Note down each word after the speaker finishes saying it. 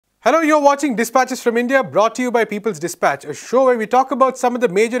Hello, you're watching Dispatches from India, brought to you by People's Dispatch, a show where we talk about some of the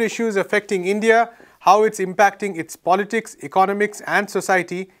major issues affecting India, how it's impacting its politics, economics and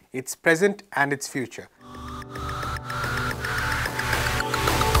society, its present and its future.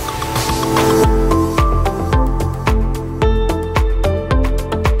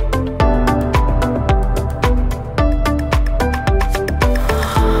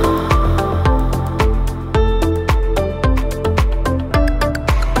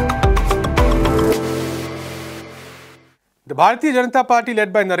 The Bharatiya Janata Party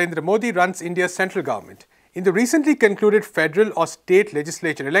led by Narendra Modi runs India's central government. In the recently concluded federal or state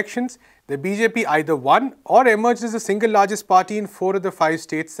legislature elections, the BJP either won or emerged as the single largest party in 4 of the 5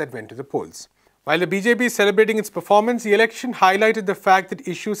 states that went to the polls. While the BJP is celebrating its performance, the election highlighted the fact that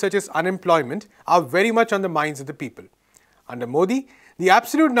issues such as unemployment are very much on the minds of the people. Under Modi, the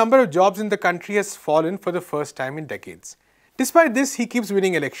absolute number of jobs in the country has fallen for the first time in decades. Despite this, he keeps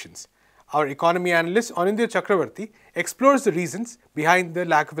winning elections. Our economy analyst Anindya Chakravarti explores the reasons behind the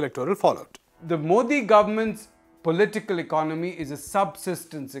lack of electoral fallout. The Modi government's political economy is a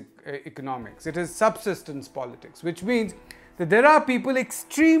subsistence economics. It is subsistence politics, which means that there are people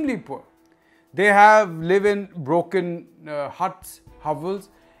extremely poor. They live in broken huts, hovels.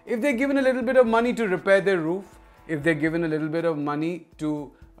 If they're given a little bit of money to repair their roof, if they're given a little bit of money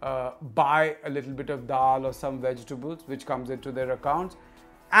to buy a little bit of dal or some vegetables which comes into their accounts,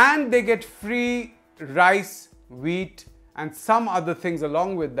 and they get free rice, wheat and some other things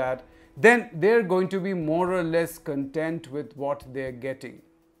along with that, then they're going to be more or less content with what they're getting.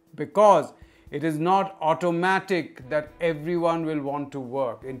 Because it is not automatic that everyone will want to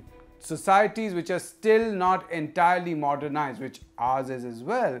work. In societies which are still not entirely modernized, which ours is as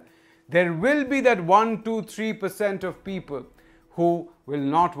well, there will be that 1, 2, 3% of people who will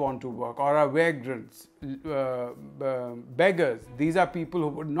not want to work or are vagrants, beggars. These are people who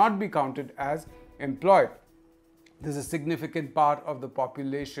would not be counted as employed. This is a significant part of the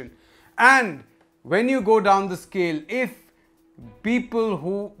population. And when you go down the scale, if people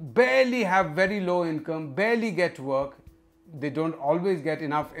who barely have very low income, barely get work, they don't always get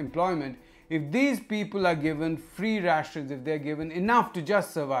enough employment. If these people are given free rations, if they're given enough to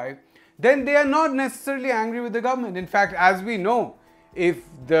just survive, then they are not necessarily angry with the government. In fact, as we know, if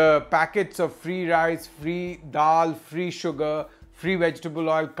the packets of free rice, free dal, free sugar, free vegetable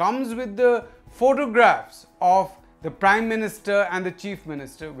oil comes with the photographs of the Prime Minister and the Chief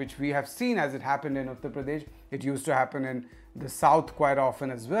Minister, which we have seen as it happened in Uttar Pradesh, it used to happen in the South quite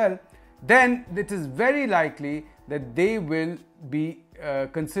often as well, then it is very likely that they will be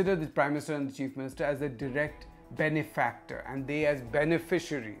consider the Prime Minister and the Chief Minister as a direct benefactor, and they as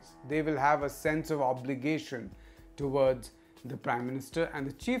beneficiaries. They will have a sense of obligation towards the Prime Minister and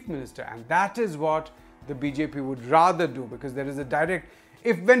the Chief Minister, and that is what the BJP would rather do, because there is a direct...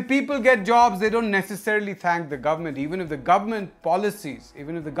 when people get jobs, they don't necessarily thank the government, even if the government's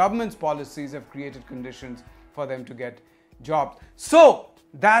policies have created conditions for them to get jobs. So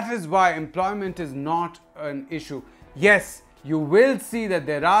that is why employment is not an issue. Yes, you will see that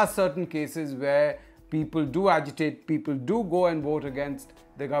there are certain cases where people do agitate, people do go and vote against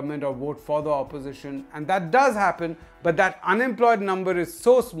the government or vote for the opposition, and that does happen, but that unemployed number is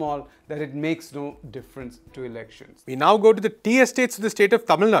so small that it makes no difference to elections. We now go to the tea estates of the state of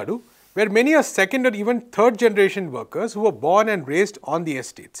Tamil Nadu, where many are second or even third generation workers who were born and raised on the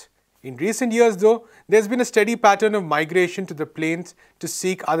estates. In recent years though, there's been a steady pattern of migration to the plains to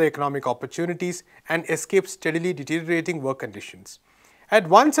seek other economic opportunities and escape steadily deteriorating work conditions. At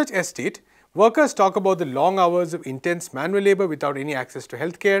one such estate, workers talk about the long hours of intense manual labor without any access to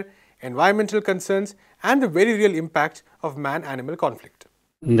healthcare, environmental concerns, and the very real impact of man-animal conflict.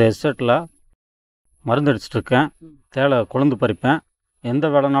 இந்த எஸ்டேட்டில் மருந்து அடிச்சிட்ருக்கேன், தேலை கொழுந்து பறிப்பேன். எந்த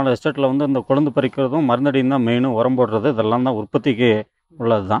வேலைனாலும் எஸ்டேட்டில் இந்த கொழுந்து பறிக்கிறதும் மருந்தடியும் தான் main, உரம் போடுறது இதெல்லாம் தான் உற்பத்திக்கு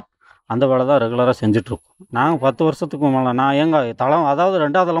உள்ளது தான். அந்த வேலை தான் ரெகுலராக செஞ்சிட்ருக்கோம். நாங்கள் 10 வருஷத்துக்கு மேலே நான் அதாவது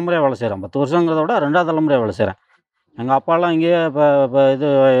 2வது தலைமுறையாக வேலை செய்கிறேன். 10 வருஷங்கிறத விட 2வது தலைமுறையாக வேலை செய்கிறேன். எங்கள் அப்பாலாம் இங்கேயே இப்போ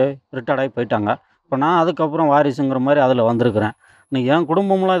ரிட்டையர்ட் ஆகி போயிட்டாங்க. இப்போ நான் அதுக்கப்புறம் வாரிசுங்கிற மாதிரி அதில் வந்திருக்கிறேன். இன்னைக்கு என்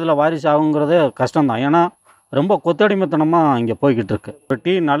குடும்பம்லாம் இதில் வாரிசு ஆகுங்கிறதே கஷ்டம்தான். ஏன்னா ரொம்ப கொத்தடிமைத்தனமாக இங்கே போய்கிட்டு இருக்கு.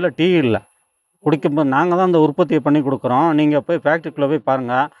 இப்போ நல்ல டீ இல்லை குடிக்கும்போது. நாங்கள் தான் இந்த உற்பத்தியை பண்ணி கொடுக்குறோம். நீங்கள் போய் ஃபேக்ட்ரிக்குள்ளே போய்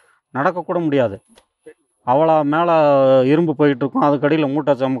பாருங்கள், நடக்கக்கூட முடியாது. அவ்வளோ மேலே இரும்பு போயிட்டுருக்கும், அதுக்கடியில்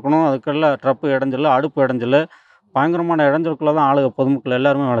மூட்டை சமைக்கணும், அதுக்கெல்லாம் ட்ரப்பு இடைஞ்சல், அடுப்பு இடைஞ்சல், பயங்கரமான இடைஞ்சலுக்குள்ளே தான் பொதுமக்கள்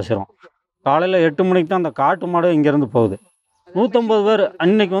எல்லாருமே வேலை செய்கிறோம். காலையில் 8 மணிக்கு தான் அந்த காட்டு மாடு இங்கேருந்து போகுது. 150 பேர்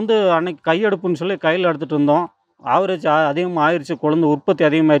அன்னைக்கு கையெடுப்புன்னு சொல்லி கையில் எடுத்துகிட்டு இருந்தோம். ஆவரேஜ் அதிகமாக ஆயிடுச்சு, கொழுந்து உற்பத்தி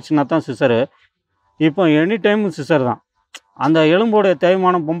அதிகமாகிடுச்சுன்னா தான் சிசரு. இப்போ எனி டைம் சிசர் தான். அந்த எலும்போடைய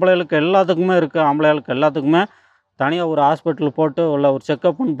தேய்மானம் பொம்பளைகளுக்கு எல்லாத்துக்குமே இருக்குது, ஆம்பளைகளுக்கு எல்லாத்துக்குமே தனியாக ஒரு ஹாஸ்பிட்டல் போட்டு உள்ள ஒரு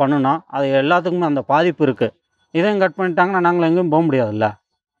செக்கப்னு பண்ணுனா அது எல்லாத்துக்குமே அந்த பாதிப்பு இருக்குது. இதையும் கட் பண்ணிட்டாங்கன்னா நாங்கள் எங்கேயும் போக முடியாதுல்ல.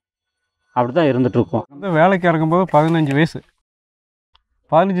 அப்படி தான் இருந்துகிட்ருக்கோம். வந்து வேலைக்கு இறங்கும்போது 15 வயசு.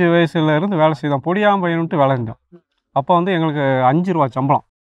 15 வயசுலேருந்து வேலை செய்தோம். பொடியாம் பையன்ட்டு வேலை செஞ்சோம். அப்போ வந்து எங்களுக்கு 5 ரூபா சம்பளம்.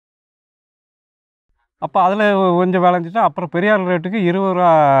 அப்போ அதில் கொஞ்சம் வேலை செஞ்சுட்டா அப்புறம் பெரியார் ரேட்டுக்கு 20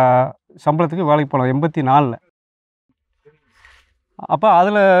 ரூபா சம்பளத்துக்கு வேலைக்கு போனோம் 84ல். அப்போ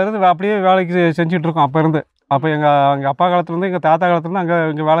அதில் இருந்து அப்படியே வேலைக்கு செஞ்சிட்ருக்கோம் அப்போ இருந்து. அப்போ எங்கள் அப்பா காலத்துலேருந்து எங்கள் தாத்தா காலத்துலேருந்து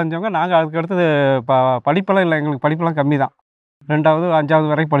இங்கே வேலை செஞ்சவங்க. நாங்கள் அதுக்கு அடுத்தது படிப்பெல்லாம் இல்லை, எங்களுக்கு படிப்பெல்லாம் கம்மி தான். 2வது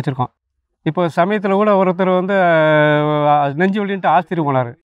 5வது வரைக்கும் படிச்சிருக்கோம். இப்போ சமயத்தில் கூட ஒருத்தர் வந்து நெஞ்சு வலின்ட்டு ஆஸ்பத்திரி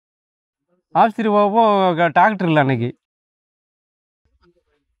போனார். ஆஸ்பத்திரி போகப்போ டாக்டர் இல்லை அன்றைக்கி.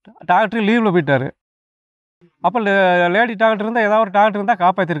 டாக்டர் லீவில் போயிட்டார். அப்போ லேடி டாக்டர் இருந்தால் ஏதாவது ஒரு டாக்டர் இருந்தால்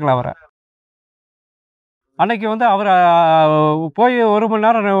காப்பாற்றிருக்கலாம் அவரை. அன்றைக்கி வந்து அவர் போய் 1 மணி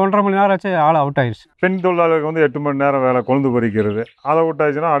நேரம் 1.5 மணி நேரம் ஆச்சு, ஆள் அவுட் ஆயிடுச்சு. பெண் தொழிலாளருக்கு வந்து 8 மணி நேரம் வேலை கொழுந்து பறிக்கிறது. அதை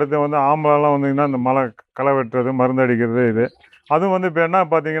விட்டாச்சுன்னா அடுத்து வந்து ஆம்பளைலாம் வந்தீங்கன்னா இந்த மலை களை வெட்டுறது, மருந்து அடிக்கிறது. இது அதுவும் வந்து இப்போ என்ன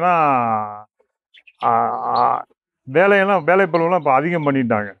பார்த்தீங்கன்னா வேலைப்பளுவெல்லாம் இப்போ அதிகம்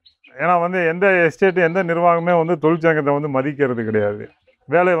பண்ணிட்டாங்க. ஏன்னா வந்து எந்த எஸ்டேட்டு எந்த நிர்வாகமே வந்து தொழிற்சங்கத்தை வந்து மதிக்கிறது கிடையாது.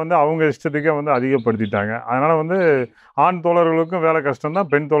 வேலை வந்து அவங்க இஷ்டத்துக்கே வந்து அதிகப்படுத்திட்டாங்க. அதனால் வந்து ஆண் தோழர்களுக்கும் வேலை கஷ்டம்தான்,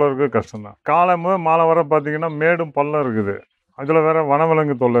 பெண் தோழர்களுக்கும் கஷ்டம்தான். காலம் மாலை வர பார்த்திங்கன்னா மேடும் பள்ளம் இருக்குது. அதில் வேறு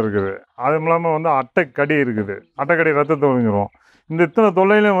வனவிலங்கு தொல்லை இருக்குது. அதுவும் இல்லாமல் வந்து அட்டைக்கடி இருக்குது. அட்டைக்கடி ரத்தத்தை ஒழிஞ்சிரும். இந்த இத்தனை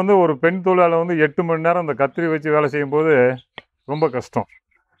தொல்லையிலும் வந்து ஒரு பெண் தொழிலாளர் வந்து 8 மணி நேரம் அந்த கத்திரி வச்சு வேலை செய்யும்போது ரொம்ப கஷ்டம்.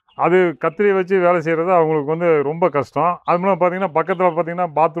 அது கத்திரி வச்சு வேலை செய்கிறது அவங்களுக்கு வந்து ரொம்ப கஷ்டம். அது மூலம் பார்த்திங்கன்னா பக்கத்தில் பார்த்திங்கன்னா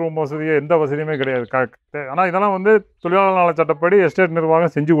பாத்ரூம் வசதியோ எந்த வசதியுமே கிடையாது. ஆனால் இதெல்லாம் வந்து தொழிலாளர் நல சட்டப்படி எஸ்டேட்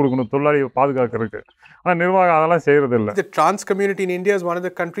நிர்வாகம் செஞ்சு கொடுக்கணும் தொழிலாளியை பாதுகாக்கிறதுக்கு. ஆனால் நிர்வாகம் அதெல்லாம் செய்கிறது இல்லை. The trans community in India is one of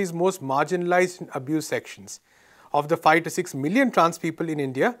the country's most marginalized and abused sections. Of the 5 to 6 million trans people in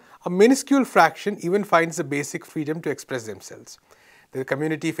India, a minuscule fraction even finds the basic freedom to express themselves. The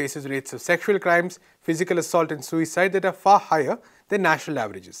community faces rates of sexual crimes, physical assault and suicide that are far higher than national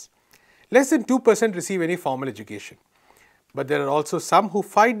averages. Less than 2% receive any formal education. But there are also some who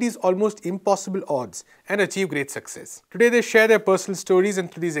fight these almost impossible odds and achieve great success. Today they share their personal stories and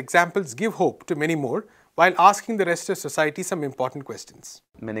through these examples give hope to many more while asking the rest of society some important questions.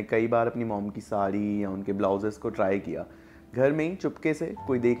 मैंने कई बार अपनी mom की साड़ी या उनके blouses को try किया, घर में ही चुपके से,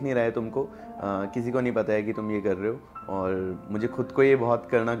 कोई देख नहीं रहा है तुमको, किसी को नहीं पता है कि तुम ये कर रहे हो। और मुझे खुद को ये बहुत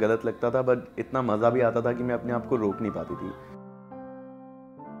करना गलत लगता था, बट इतना मज़ा भी आता था कि मैं अपने आप को रोक नहीं पाती थी।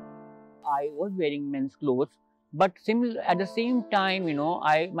 I was wearing men's clothes, but at the same time,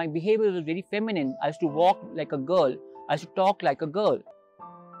 my behavior was very feminine. I used to walk like a girl. I used to talk like a girl.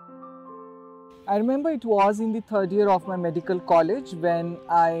 I remember it was in the 3rd year of my medical college when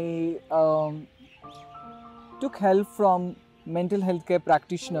I took help from mental health care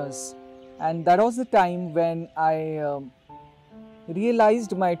practitioners, and that was the time when I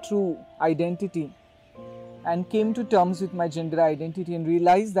realized my true identity and came to terms with my gender identity and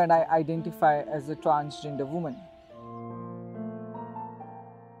realized that I identify as a transgender woman.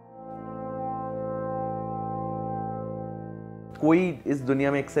 कोई इस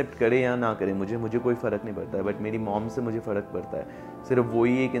दुनिया में accept करे या ना करे, मुझे कोई फ़र्क नहीं पड़ता है, बट मेरी मॉम से मुझे फ़र्क पड़ता है। सिर्फ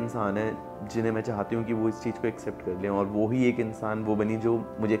वही एक इंसान है जिन्हें मैं चाहती हूँ कि वो इस चीज़ को एक्सेप्ट कर लें, और वही एक इंसान वो बनी जो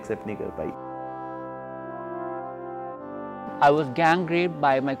मुझे एक्सेप्ट नहीं कर पाई। I was gang raped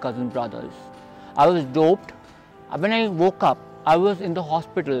by my cousin brothers. I was doped. When I woke up, I was in the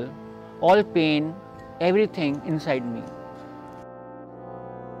hospital, all pain, everything inside me.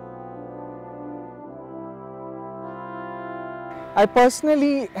 I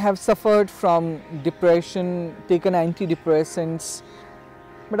personally have suffered from depression, taken antidepressants,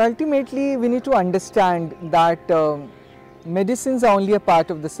 but ultimately we need to understand that medicines are only a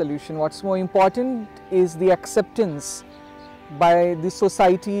part of the solution. What's more important is the acceptance by the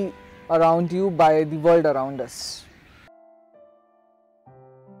society around you, by the world around us.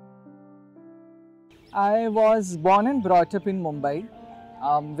 I was born and brought up in Mumbai,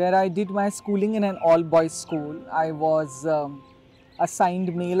 where I did my schooling in an all-boys school. I was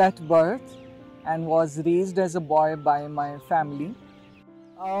assigned male at birth and was raised as a boy by my family.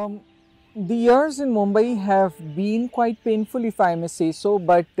 The years in Mumbai have been quite painful, if I may say so,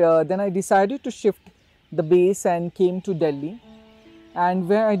 but then I decided to shift the base and came to Delhi, and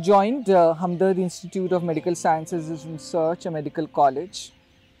where I joined Hamdard Institute of Medical Sciences and Research, a medical college,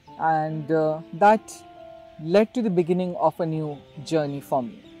 and that led to the beginning of a new journey for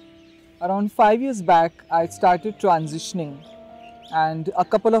me. Around 5 years back, I started transitioning, and a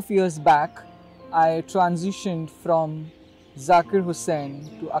couple of years back, I transitioned from Zakir Hussain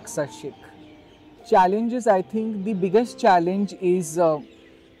to Aksar Sheikh. Challenges, I think the biggest challenge is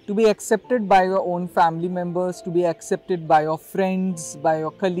to be accepted by your own family members, to be accepted by your friends, by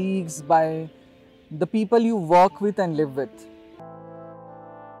your colleagues, by the people you work with and live with.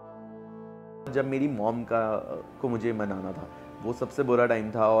 जब मेरी mom को मुझे मनाना था, वो सबसे बुरा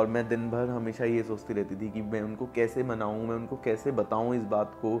time था और मैं दिन भर हमेशा ये सोचती रहती थी कि मैं उनको कैसे मनाऊं, मैं उनको कैसे बताऊं इस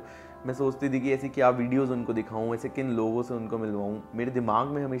बात को। मैं सोचती थी कि ऐसी क्या वीडियोस उनको दिखाऊं, ऐसे किन लोगों से उनको मिलवाऊं। मेरे दिमाग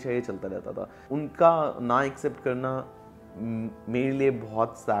में हमेशा ये चलता रहता था। उनका ना एक्सेप्ट करना मेरे लिए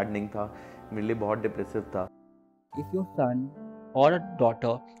बहुत सैडनिंग था, मेरे लिए बहुत डिप्रेसिव था। If your son or a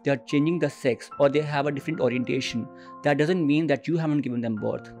daughter, they are changing the sex or they have a different orientation, that doesn't mean that you haven't given them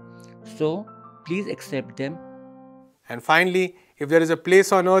birth. So please accept them. And finally, if there is a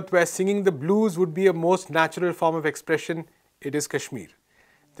place on earth where singing the blues would be a most natural form of expression, it is Kashmir.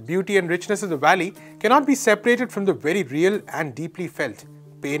 The beauty and richness of the valley cannot be separated from the very real and deeply felt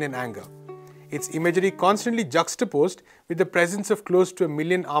pain and anger. Its imagery constantly juxtaposed with the presence of close to 1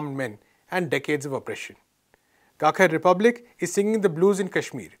 million armed men and decades of oppression. Gaekhir Republic is singing the blues in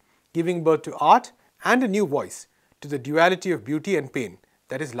Kashmir, giving birth to art and a new voice to the duality of beauty and pain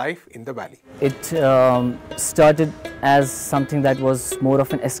that is life in the valley. It started as something that was more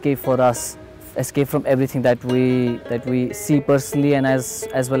of an escape for us, escape from everything that we see personally and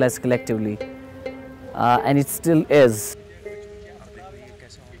as well as collectively, and it still is.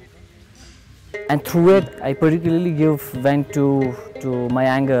 And through it, I particularly give vent to my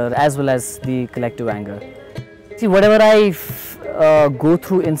anger as well as the collective anger. See, whatever I go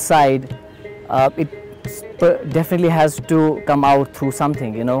through inside, it definitely has to come out through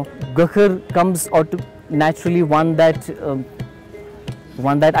something, you know. Gaekhir comes out naturally one that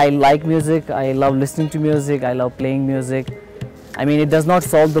I like music, I love listening to music, I love playing music. I mean, it does not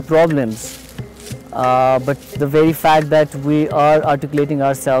solve the problems, but the very fact that we are articulating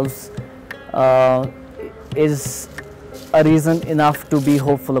ourselves is a reason enough to be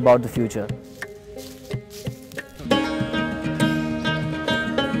hopeful about the future.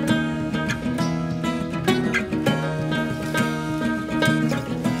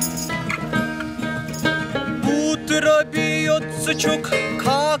 Suçuk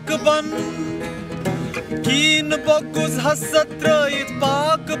kakban Kin boguz hassatrayit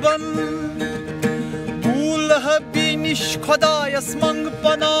pakban Bul habinish khodayas mang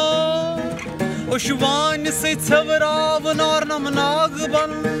pana Oshwan se tsavrav narnam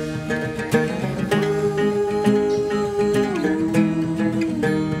nagban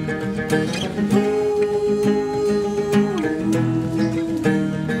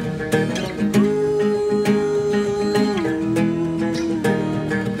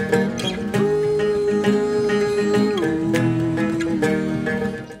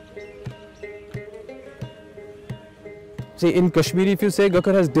See, in Kashmiri, if you say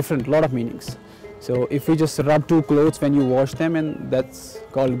Gaekhir has lot of meanings. So if you just rub two clothes when you wash them, and that's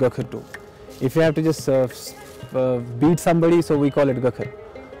called Gaekhir too. If you have to just beat somebody, so we call it Gaekhir.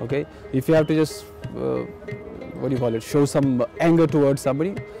 Okay. If you have to just show some anger towards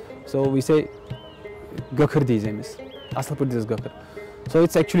somebody, so we say Gaekhir diye miss. Asal put this Gaekhir. So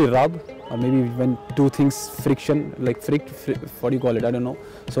it's actually rub, or maybe when two things friction, like what do you call it? I don't know.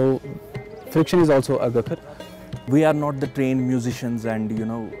 So friction is also a Gaekhir. We are not the trained musicians, and you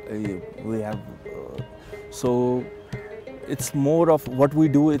know, we have so it's more of what we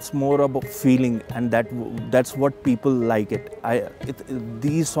do. It's more about feeling, and that's what people like it.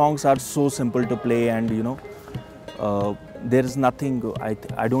 These songs are so simple to play, and you know, there is nothing.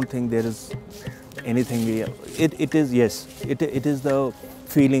 I don't think there is anything. It is, yes. It is the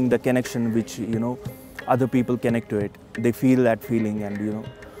feeling, the connection, which you know, other people connect to it. They feel that feeling, and you know,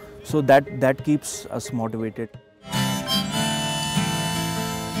 so that keeps us motivated.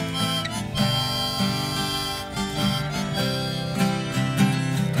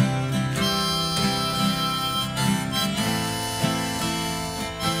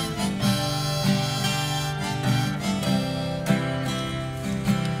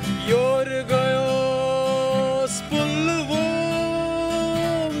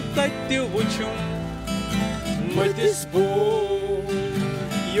 Madis boom,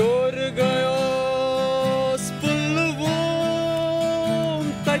 yor gayos pulvum,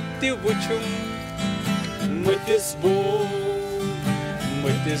 tatti vuchum. Madis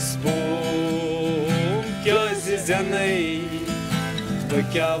boom, kya zizanai,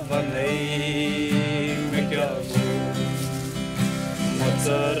 kya vanai, kya boom.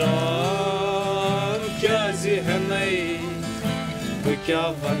 Matzaram, kya zihanai, kya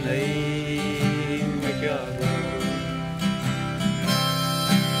vanai, kya boom.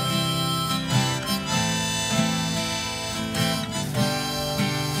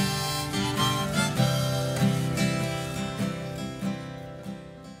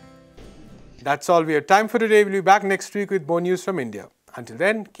 That's all we have time for today. We'll be back next week with more news from India. Until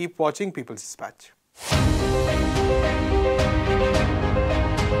then, keep watching People's Dispatch.